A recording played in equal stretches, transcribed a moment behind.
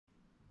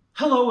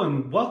Hello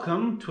and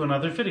welcome to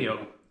another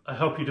video. I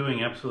hope you're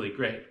doing absolutely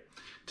great.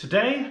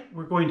 Today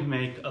we're going to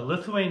make a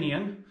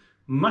Lithuanian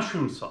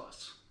mushroom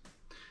sauce.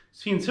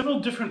 Seen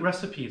several different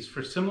recipes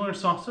for similar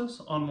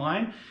sauces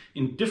online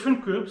in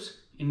different groups,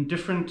 in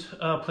different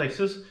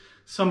places.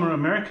 Some are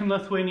American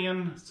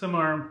Lithuanian, some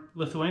are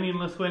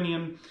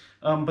Lithuanian,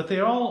 but they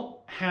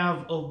all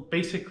have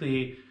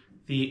basically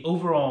the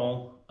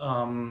overall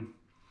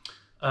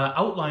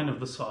outline of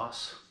the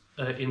sauce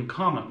in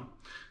common.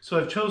 So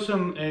I've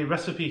chosen a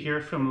recipe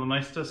here from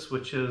Maistas,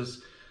 which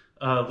is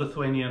a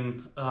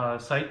Lithuanian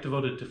site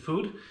devoted to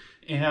food,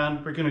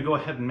 and we're going to go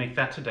ahead and make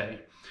that today.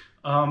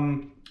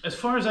 As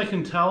far as I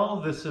can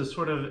tell, this is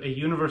sort of a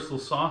universal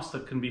sauce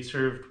that can be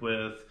served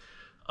with,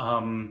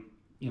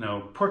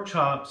 pork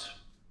chops,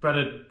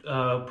 breaded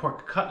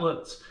pork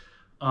cutlets,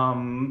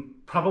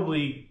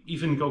 probably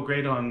even go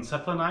great on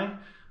zeppelini,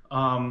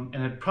 and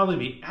it'd probably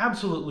be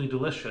absolutely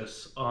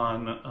delicious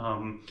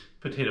on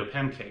potato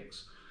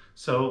pancakes.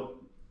 So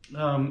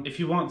if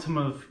you want some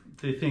of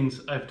the things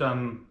I've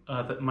done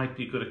that might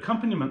be good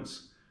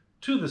accompaniments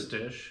to this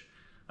dish,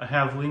 I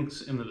have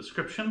links in the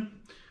description.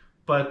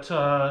 But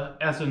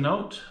as a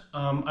note,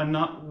 I'm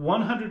not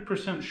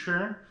 100%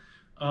 sure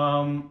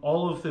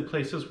all of the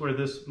places where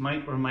this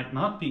might or might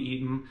not be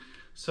eaten,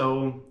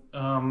 so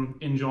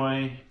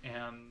enjoy.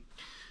 And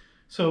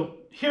so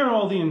here are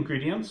all the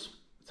ingredients.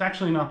 It's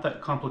actually not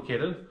that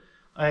complicated.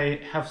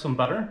 I have some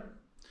butter.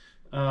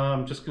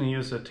 I'm just going to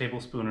use a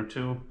tablespoon or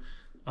two.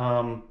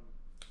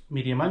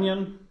 Medium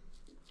onion,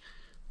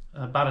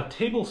 about a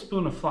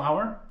tablespoon of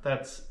flour,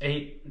 that's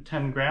 8 or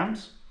 10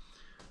 grams,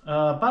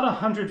 about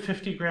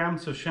 150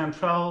 grams of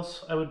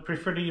chanterelles. I would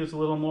prefer to use a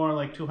little more,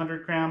 like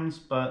 200 grams,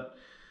 but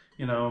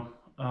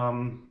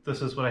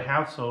this is what I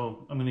have,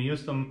 so I'm going to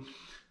use them.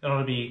 It ought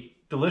to be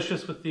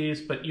delicious with these,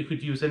 but you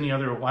could use any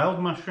other wild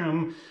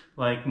mushroom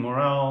like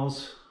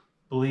morels,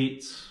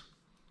 boletes,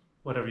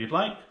 whatever you'd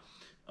like.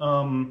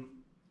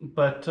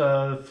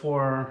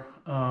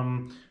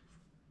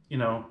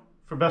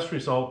 For best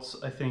results,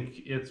 I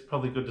think it's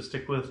probably good to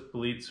stick with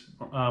boletes,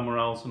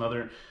 morels, and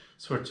other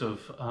sorts of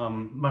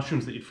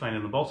mushrooms that you find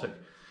in the Baltic.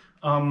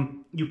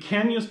 You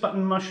can use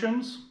button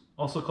mushrooms,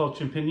 also called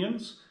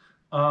champignions.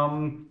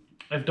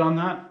 I've done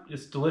that.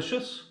 It's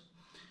delicious.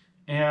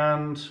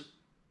 And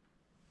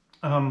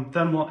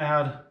then we'll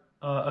add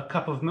a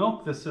cup of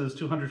milk. This is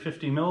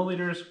 250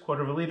 milliliters,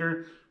 quarter of a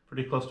liter,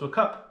 pretty close to a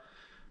cup.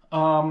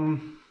 A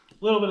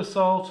little bit of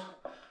salt,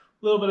 a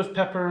little bit of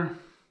pepper,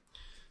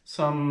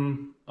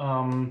 some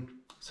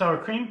sour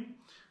cream,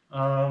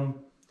 and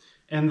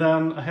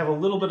then I have a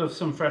little bit of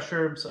some fresh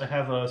herbs. I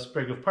have a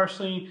sprig of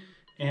parsley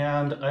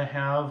and I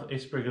have a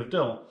sprig of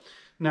dill.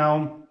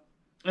 Now,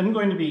 I'm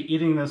going to be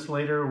eating this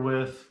later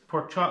with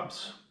pork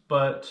chops,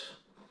 but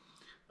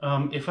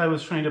if I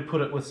was trying to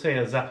put it with, say,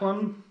 a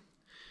zeppelin,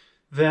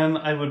 then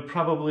I would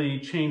probably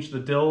change the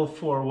dill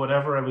for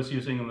whatever I was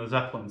using in the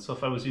zeppelin. So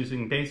if I was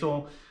using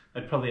basil,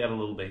 I'd probably add a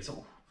little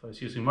basil. If I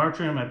was using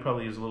marjoram, I'd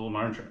probably use a little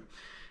marjoram.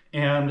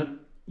 And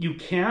you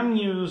can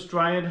use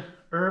dried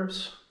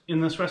herbs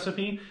in this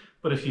recipe,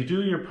 but if you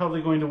do, you're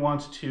probably going to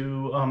want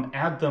to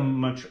add them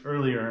much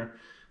earlier,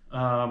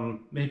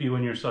 maybe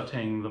when you're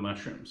sauteing the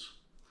mushrooms.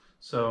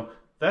 So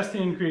that's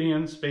the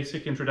ingredients,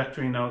 basic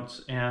introductory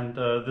notes, and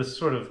this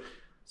sort of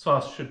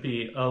sauce should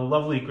be a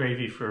lovely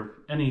gravy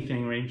for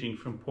anything ranging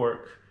from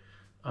pork,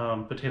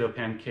 potato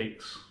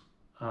pancakes,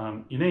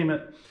 you name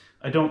it.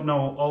 I don't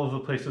know all of the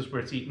places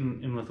where it's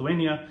eaten in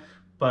Lithuania,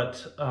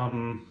 but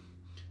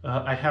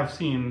I have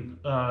seen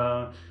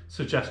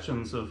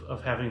suggestions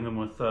of having them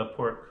with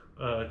pork,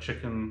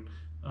 chicken,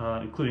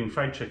 including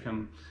fried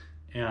chicken,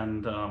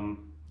 and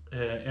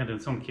in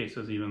some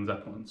cases even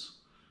zeppelins.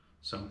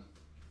 So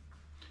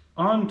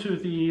on to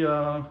the,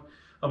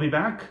 I'll be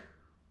back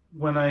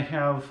when I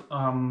have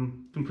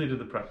completed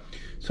the prep.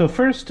 So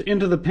first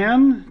into the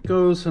pan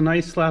goes a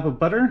nice slab of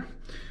butter.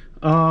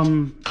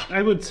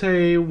 I would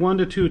say 1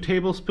 to 2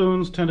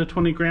 tablespoons, 10 to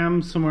 20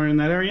 grams, somewhere in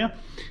that area.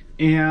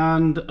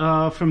 And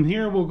from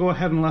here, we'll go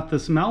ahead and let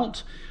this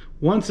melt.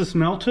 Once it's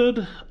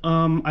melted,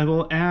 I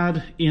will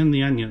add in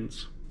the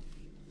onions.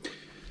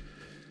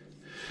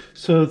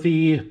 So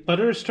the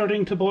butter is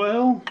starting to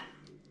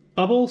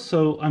bubble,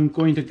 so I'm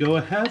going to go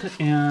ahead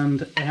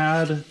and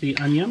add the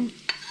onion.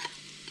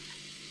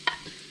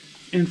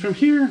 And from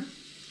here,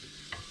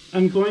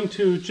 I'm going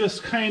to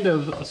just kind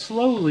of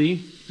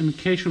slowly and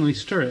occasionally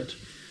stir it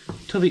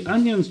till the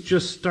onions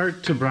just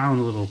start to brown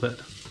a little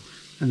bit.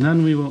 And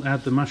then we will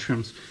add the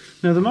mushrooms.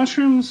 Now the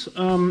mushrooms,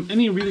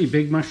 any really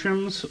big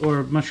mushrooms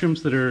or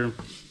mushrooms that are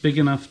big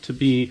enough to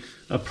be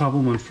a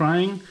problem when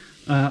frying,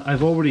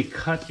 I've already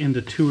cut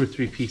into 2 or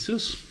 3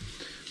 pieces.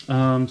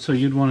 So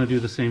you'd want to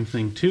do the same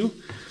thing too.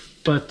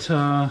 But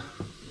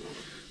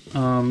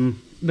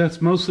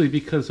that's mostly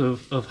because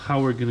of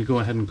how we're going to go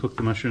ahead and cook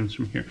the mushrooms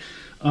from here.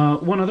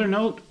 One other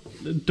note,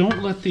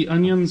 don't let the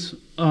onions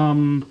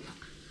brown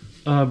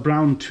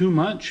too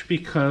much,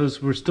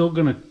 because we're still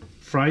going to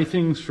fry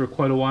things for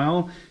quite a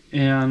while,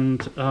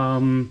 and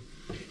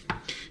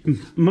In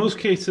most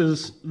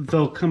cases,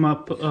 they'll come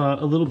up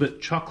a little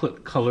bit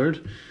chocolate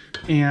colored,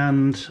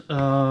 and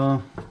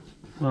well,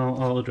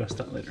 I'll address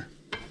that later.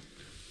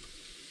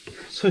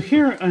 So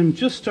here I'm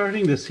just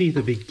starting to see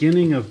the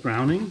beginning of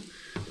browning.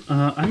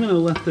 I'm going to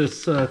let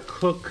this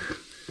cook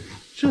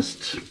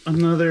just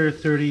another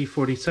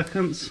 30-40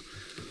 seconds.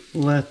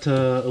 Let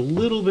a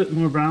little bit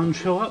more brown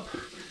show up,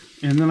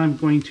 and then I'm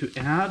going to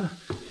add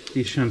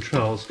these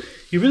chanterelles.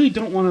 You really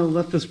don't want to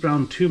let this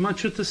brown too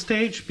much at this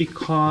stage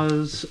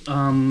because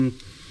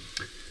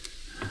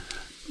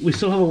we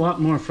still have a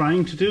lot more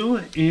frying to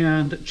do,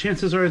 and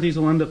chances are these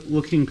will end up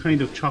looking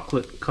kind of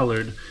chocolate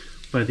colored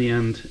by the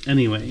end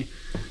anyway.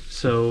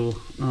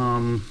 So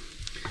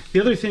the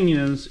other thing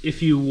is,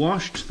 if you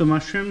washed the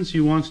mushrooms,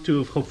 you want to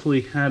have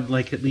hopefully had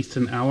like at least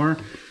an hour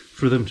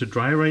for them to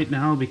dry right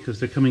now because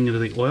they're coming into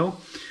the oil.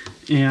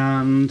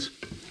 And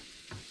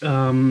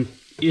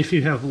if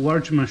you have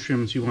large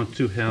mushrooms, you want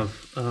to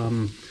have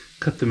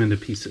cut them into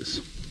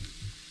pieces.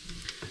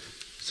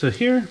 So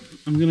here,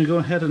 I'm going to go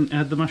ahead and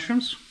add the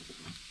mushrooms.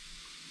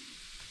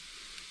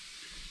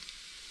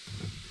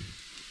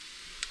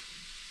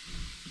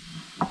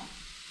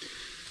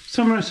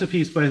 Some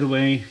recipes, by the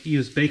way,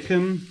 use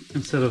bacon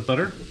instead of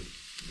butter,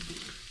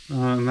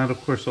 and that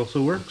of course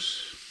also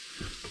works.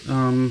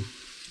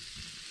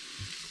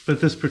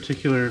 But this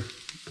particular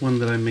one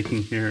that I'm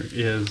making here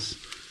is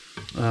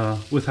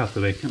without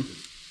the bacon.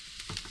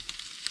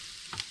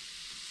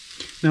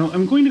 Now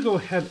I'm going to go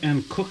ahead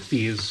and cook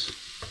these.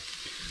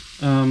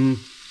 And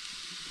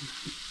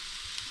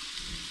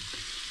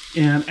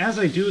as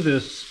I do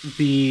this,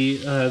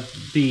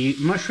 the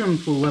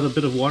mushrooms will let a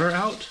bit of water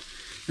out,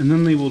 and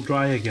then they will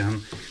dry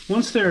again.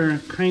 Once they're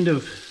kind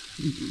of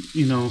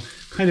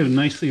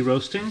nicely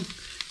roasting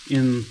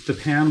in the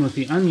pan with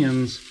the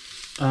onions,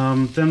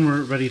 then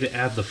we're ready to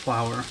add the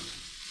flour.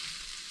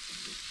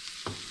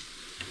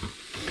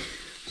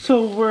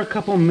 So we're a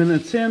couple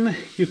minutes in.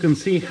 You can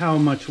see how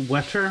much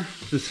wetter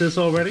this is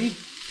already.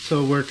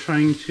 So we're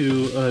trying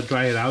to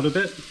dry it out a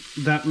bit.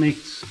 That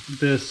makes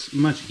this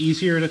much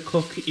easier to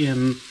cook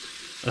in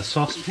a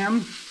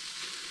saucepan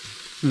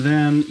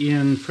than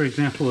in, for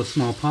example, a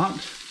small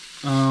pot.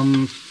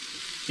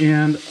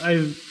 And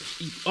I've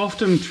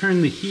often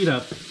turned the heat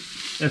up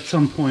at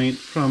some point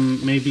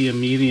from maybe a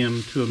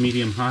medium to a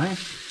medium high,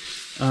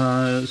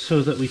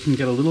 so that we can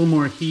get a little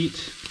more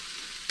heat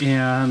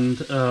and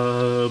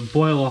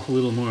boil off a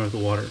little more of the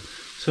water.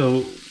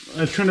 So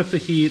I've turned up the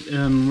heat,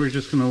 and we're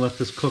just going to let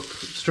this cook,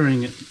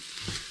 stirring it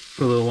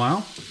for a little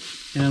while,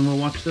 and we'll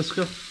watch this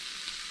go.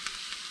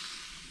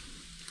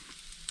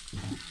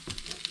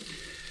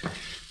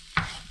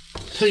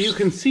 So you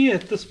can see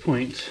at this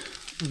point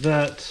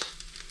that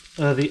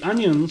the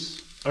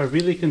onions are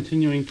really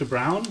continuing to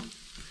brown,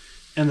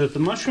 and that the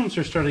mushrooms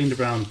are starting to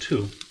brown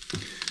too.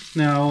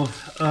 Now,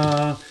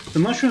 the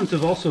mushrooms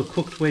have also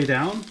cooked way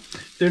down.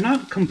 They're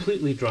not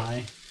completely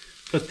dry,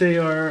 but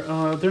they're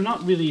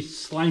not really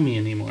slimy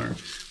anymore,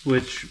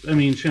 which, I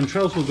mean,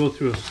 chanterelles will go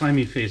through a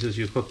slimy phase as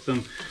you cook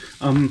them.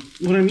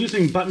 When I'm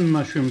using button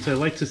mushrooms, I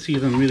like to see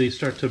them really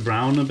start to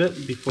brown a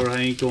bit before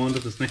I go on to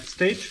this next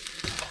stage.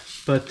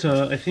 But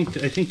I think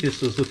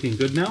this is looking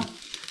good now.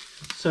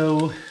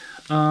 So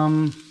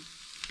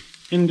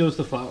in goes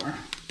the flour.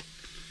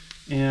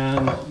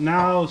 And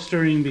now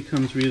stirring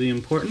becomes really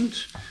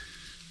important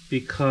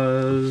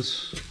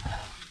because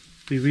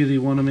we really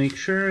want to make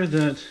sure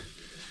that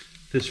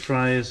this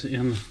fries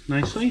in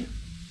nicely.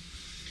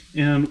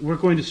 And we're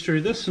going to stir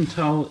this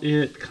until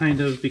it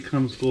kind of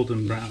becomes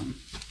golden brown.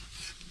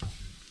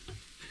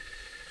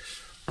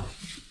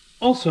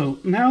 Also,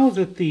 now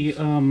that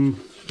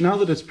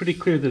it's pretty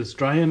clear that it's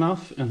dry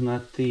enough and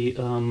that the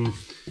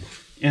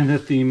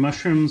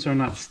mushrooms are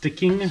not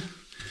sticking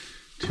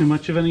too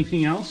much of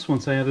anything else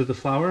once I added the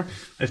flour,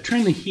 I've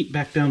turned the heat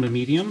back down to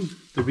medium.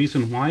 The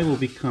reason why will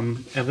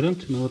become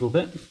evident in a little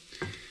bit.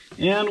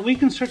 And we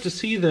can start to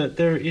see that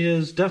there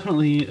is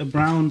definitely a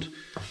browned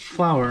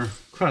flour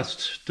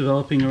crust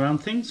developing around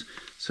things.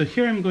 So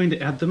here I'm going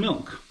to add the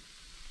milk.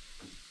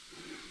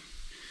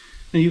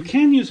 Now you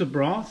can use a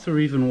broth or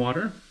even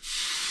water,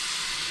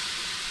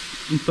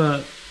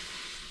 but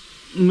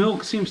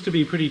milk seems to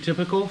be pretty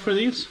typical for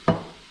these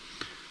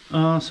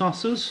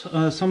sauces.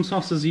 Some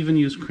sauces even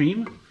use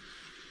cream.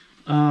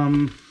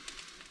 And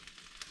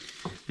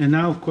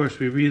now, of course,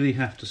 we really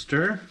have to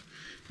stir.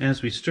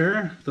 As we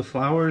stir, the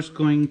flour is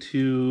going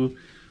to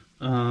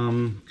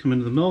come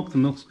into the milk. The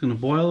milk's going to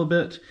boil a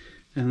bit,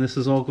 and this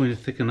is all going to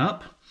thicken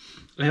up.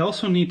 I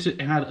also need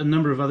to add a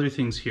number of other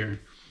things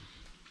here.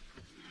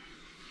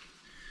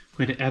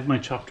 I'm going to add my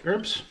chopped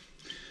herbs.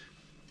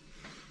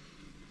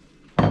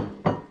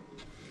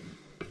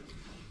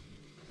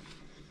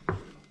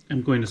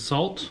 I'm going to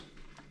salt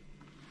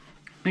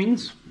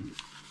things,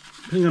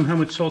 depending on how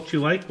much salt you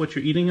like, what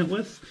you're eating it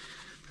with.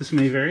 This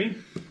may vary.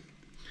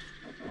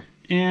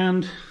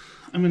 And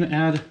I'm going to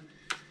add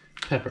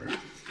pepper.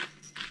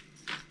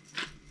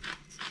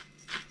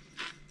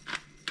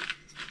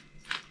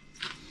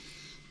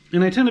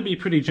 And I tend to be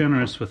pretty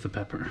generous with the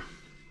pepper.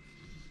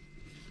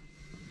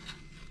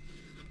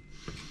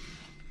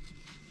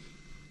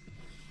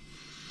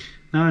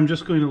 Now I'm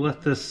just going to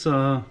let this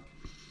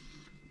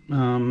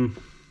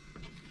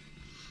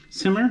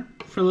simmer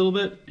for a little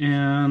bit,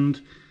 and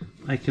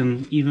I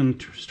can even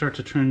start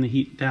to turn the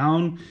heat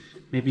down,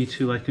 maybe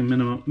to like a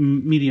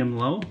medium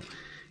low.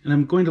 And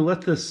I'm going to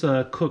let this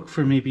cook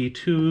for maybe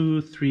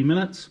 2-3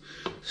 minutes,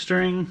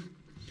 stirring.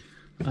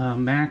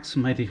 Max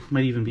might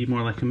even be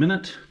more like a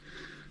minute,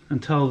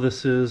 until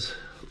this is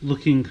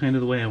looking kind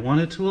of the way I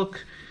want it to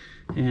look,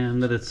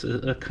 and that it's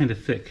a kind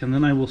of thick. And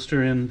then I will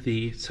stir in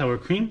the sour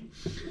cream,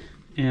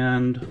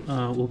 and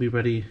we'll be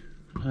ready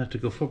to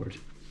go forward.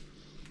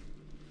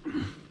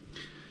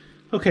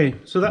 Okay,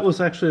 so that was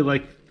actually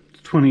like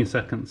 20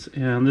 seconds,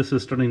 and this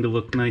is starting to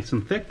look nice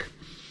and thick.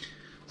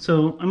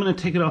 So I'm going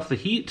to take it off the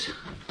heat,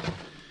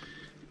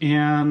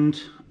 and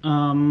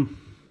from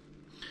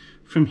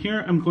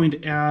here I'm going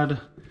to add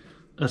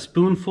a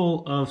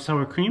spoonful of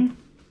sour cream,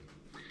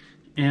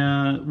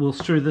 and we'll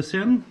stir this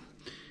in,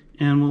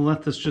 and we'll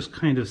let this just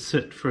kind of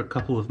sit for a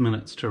couple of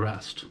minutes to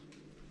rest.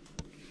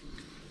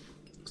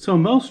 So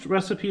most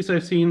recipes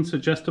I've seen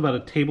suggest about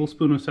a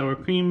tablespoon of sour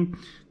cream.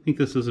 I think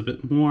this is a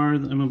bit more.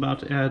 I'm about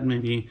to add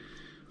maybe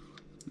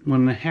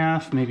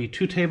 1.5, maybe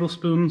 2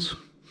 tablespoons.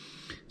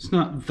 It's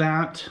not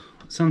that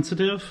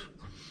sensitive.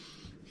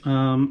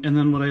 And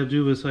then what I'll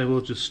do is I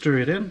will just stir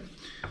it in.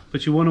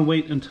 But you want to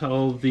wait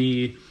until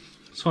the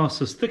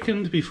sauce is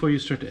thickened before you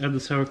start to add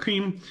the sour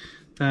cream.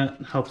 That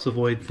helps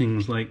avoid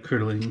things like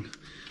curdling.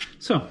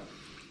 So,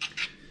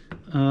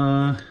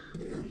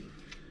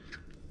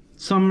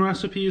 some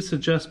recipes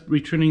suggest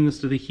returning this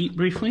to the heat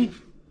briefly.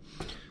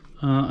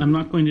 I'm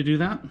not going to do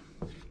that.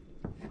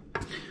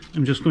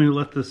 I'm just going to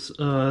let this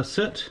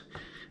sit.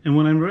 And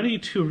when I'm ready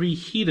to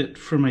reheat it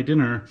for my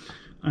dinner,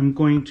 I'm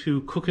going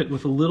to cook it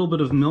with a little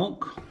bit of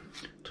milk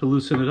to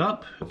loosen it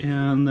up,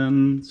 and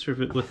then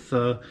serve it with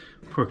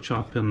pork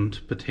chop and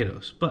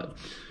potatoes. But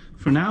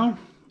for now,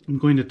 I'm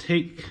going to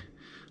take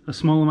a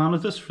small amount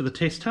of this for the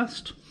taste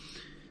test,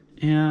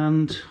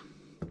 and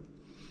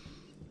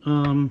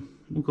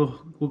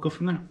we'll go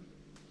from there.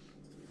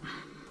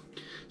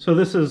 So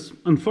this is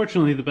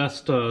unfortunately the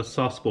best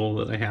sauce bowl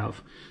that I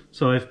have.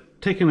 So I've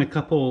taken a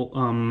couple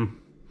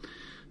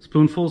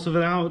spoonfuls of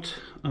it out.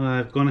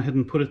 I've gone ahead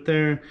and put it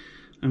there.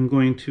 I'm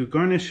going to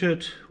garnish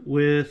it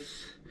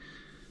with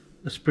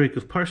a sprig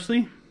of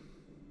parsley.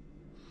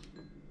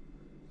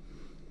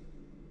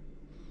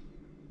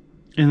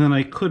 And then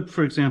I could,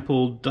 for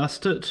example,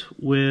 dust it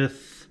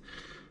with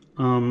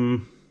a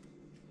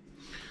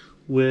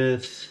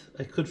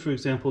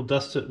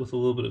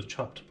little bit of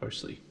chopped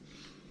parsley.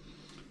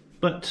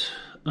 But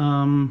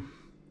I'm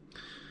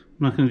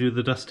not going to do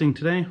the dusting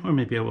today, or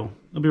maybe I will.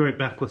 I'll be right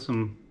back with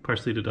some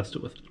parsley to dust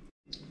it with.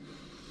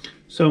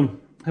 So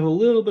I have a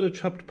little bit of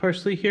chopped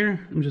parsley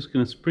here. I'm just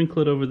going to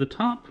sprinkle it over the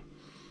top.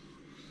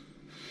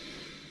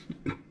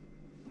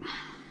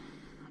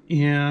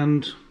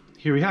 And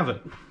here we have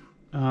it.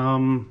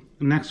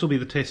 Next will be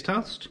the taste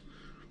test.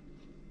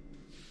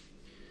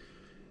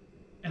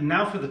 And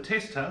now for the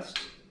taste test.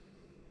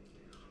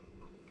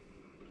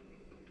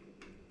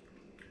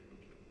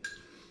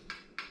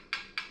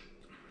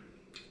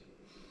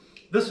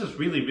 This is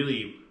really,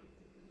 really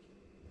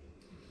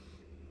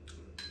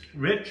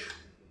rich,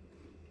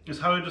 is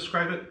how I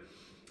describe it.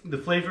 The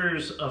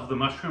flavors of the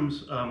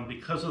mushrooms,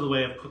 because of the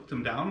way I've cooked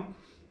them down,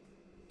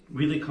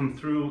 really come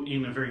through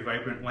in a very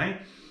vibrant way.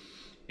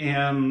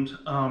 And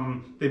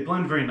they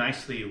blend very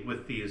nicely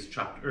with these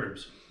chopped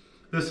herbs.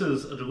 This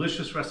is a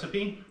delicious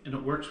recipe, and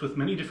it works with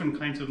many different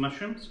kinds of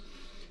mushrooms.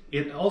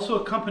 It also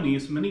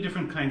accompanies many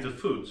different kinds of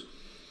foods.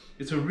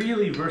 It's a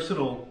really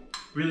versatile,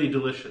 really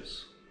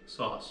delicious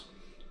sauce.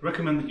 I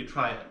recommend that you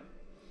try it.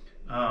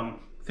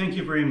 Thank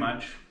you very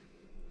much.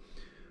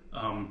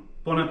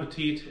 Bon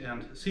appetit,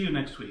 and see you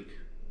next week.